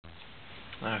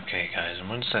Okay guys, and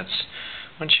once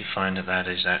you find that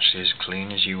is actually as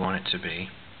clean as you want it to be,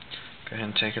 go ahead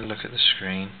and take a look at the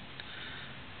screen.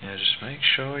 Just make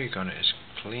sure you got it as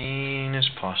clean as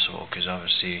possible, because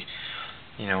obviously,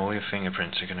 all your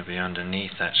fingerprints are going to be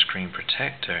underneath that screen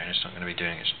protector, and it's not going to be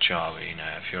doing its job. If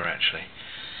you're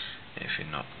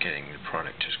not getting the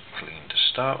product as clean to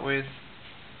start with.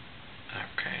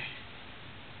 Okay,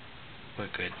 we're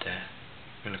good there.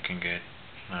 We're looking good.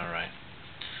 Alright,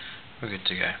 we're good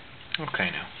to go.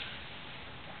 Okay, now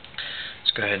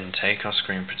let's go ahead and take our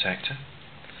screen protector.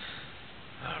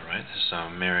 Alright, this is our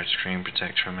mirrored screen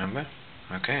protector, remember?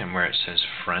 Okay, and where it says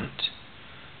front,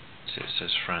 it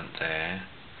says front there,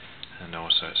 and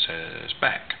also it says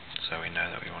back, so we know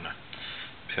that we want to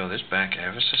peel this back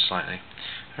ever so slightly.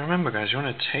 And remember guys, you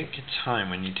want to take your time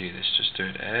when you do this. Just do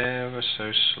it ever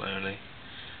so slowly,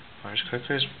 or as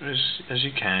quickly as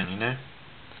you can,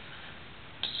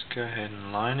 Just go ahead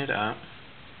and line it up.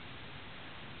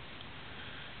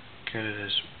 Get it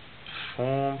as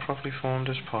properly formed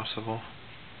as possible,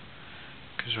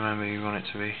 because remember, you want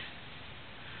it to be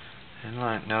in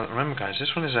line. Now remember guys,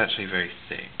 this one is actually very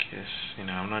thick.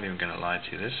 I'm not even going to lie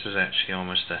to you, this is actually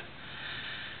almost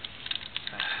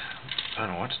I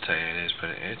don't know what to tell you it is, but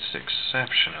it's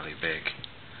exceptionally big.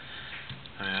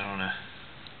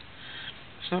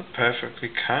 It's not perfectly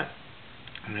cut.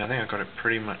 I think I've got it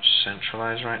pretty much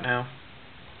centralized right now.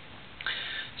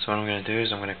 So what I'm going to do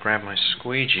is I'm going to grab my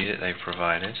squeegee that they've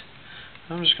provided.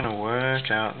 I'm just going to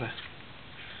work out the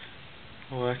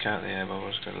air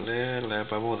bubbles. Got a little air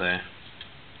bubble there.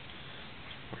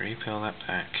 Repeel that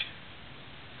back.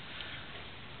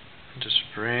 And just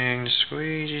bring the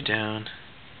squeegee down.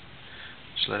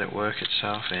 Just let it work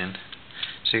itself in.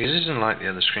 See, because this isn't like the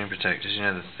other screen protectors,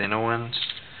 the thinner ones.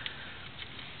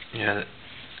 They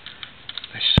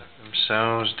suck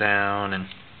themselves down and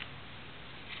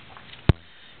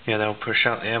they'll push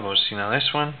out the air bubbles. See, now this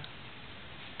one,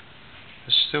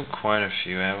 there's still quite a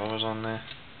few air bubbles on there.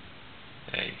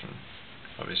 Yeah, you can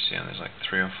obviously see there's like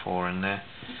 3 or 4 in there.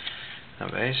 Now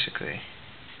basically,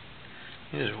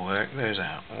 you just work those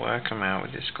out. Work them out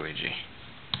with your squeegee.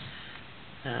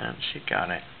 And she got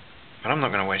it. But I'm not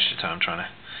going to waste your time trying to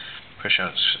push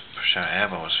out air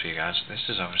bubbles for you guys. This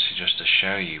is obviously just to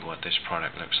show you what this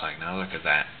product looks like. Now look at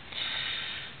that.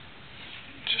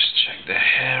 Just check the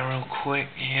hair real quick.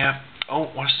 Yep.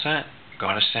 Oh, what's that?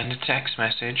 Gotta send a text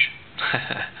message.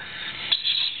 Yeah,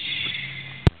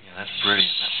 that's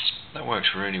brilliant. That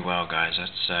works really well, guys.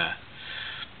 That's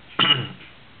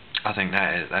I think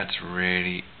that's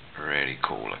really, really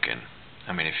cool looking.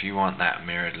 If you want that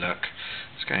mirrored look,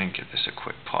 let's go and give this a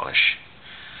quick polish.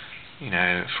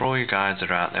 For all you guys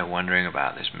that are out there wondering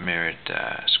about this mirrored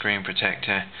screen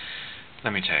protector,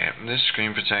 let me tell you, this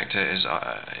screen protector is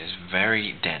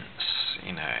very dense.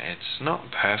 It's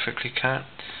not perfectly cut,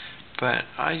 but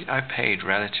I paid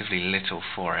relatively little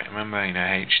for it. Remember,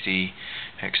 HD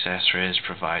Accessories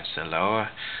provides the lower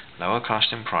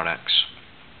costing products.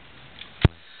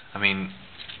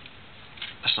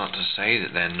 That's not to say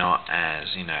that they're not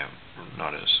as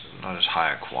not as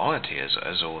higher quality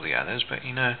as all the others, but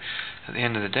at the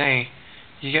end of the day,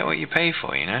 you get what you pay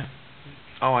for.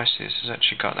 Oh, I see. This has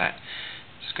actually got that.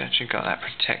 It's actually got that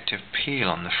protective peel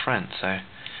on the front. So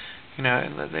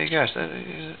there you go.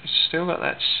 It's still got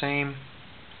that same.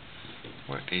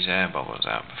 Work these air bubbles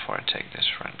out before I take this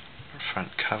front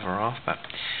cover off. But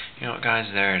you know what,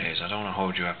 guys? There it is. I don't want to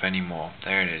hold you up anymore.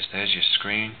 There it is. There's your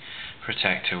screen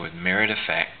protector with mirrored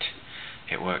effect.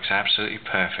 It works absolutely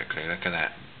perfectly. Look at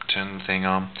that. Turn the thing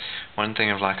on. One thing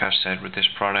like I've said with this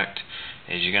product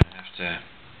is you're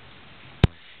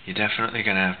definitely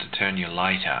going to have to turn your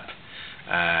light up,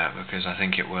 because I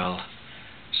think it will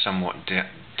somewhat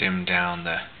dim down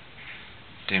the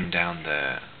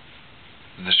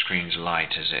screen's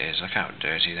light as it is. Look how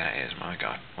dirty that is. My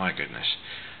God, my goodness.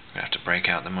 I'm going to have to break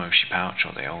out the mochi pouch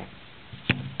or the old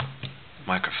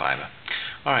microfiber.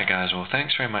 Alright guys, well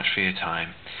thanks very much for your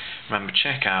time. Remember,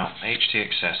 check out HD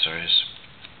Accessories.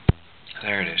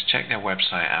 There it is. Check their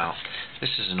website out.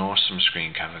 This is an awesome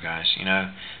screen cover, guys.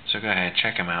 So go ahead,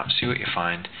 check them out, see what you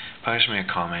find. Post me a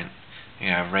comment.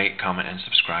 Rate, comment, and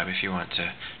subscribe if you want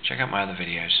to. Check out my other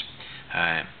videos.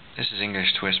 This is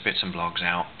Englishtwist, bits and blogs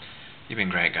out. You've been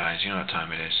great, guys. You know what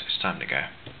time it is. It's time to go.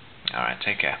 Alright,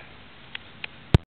 take care.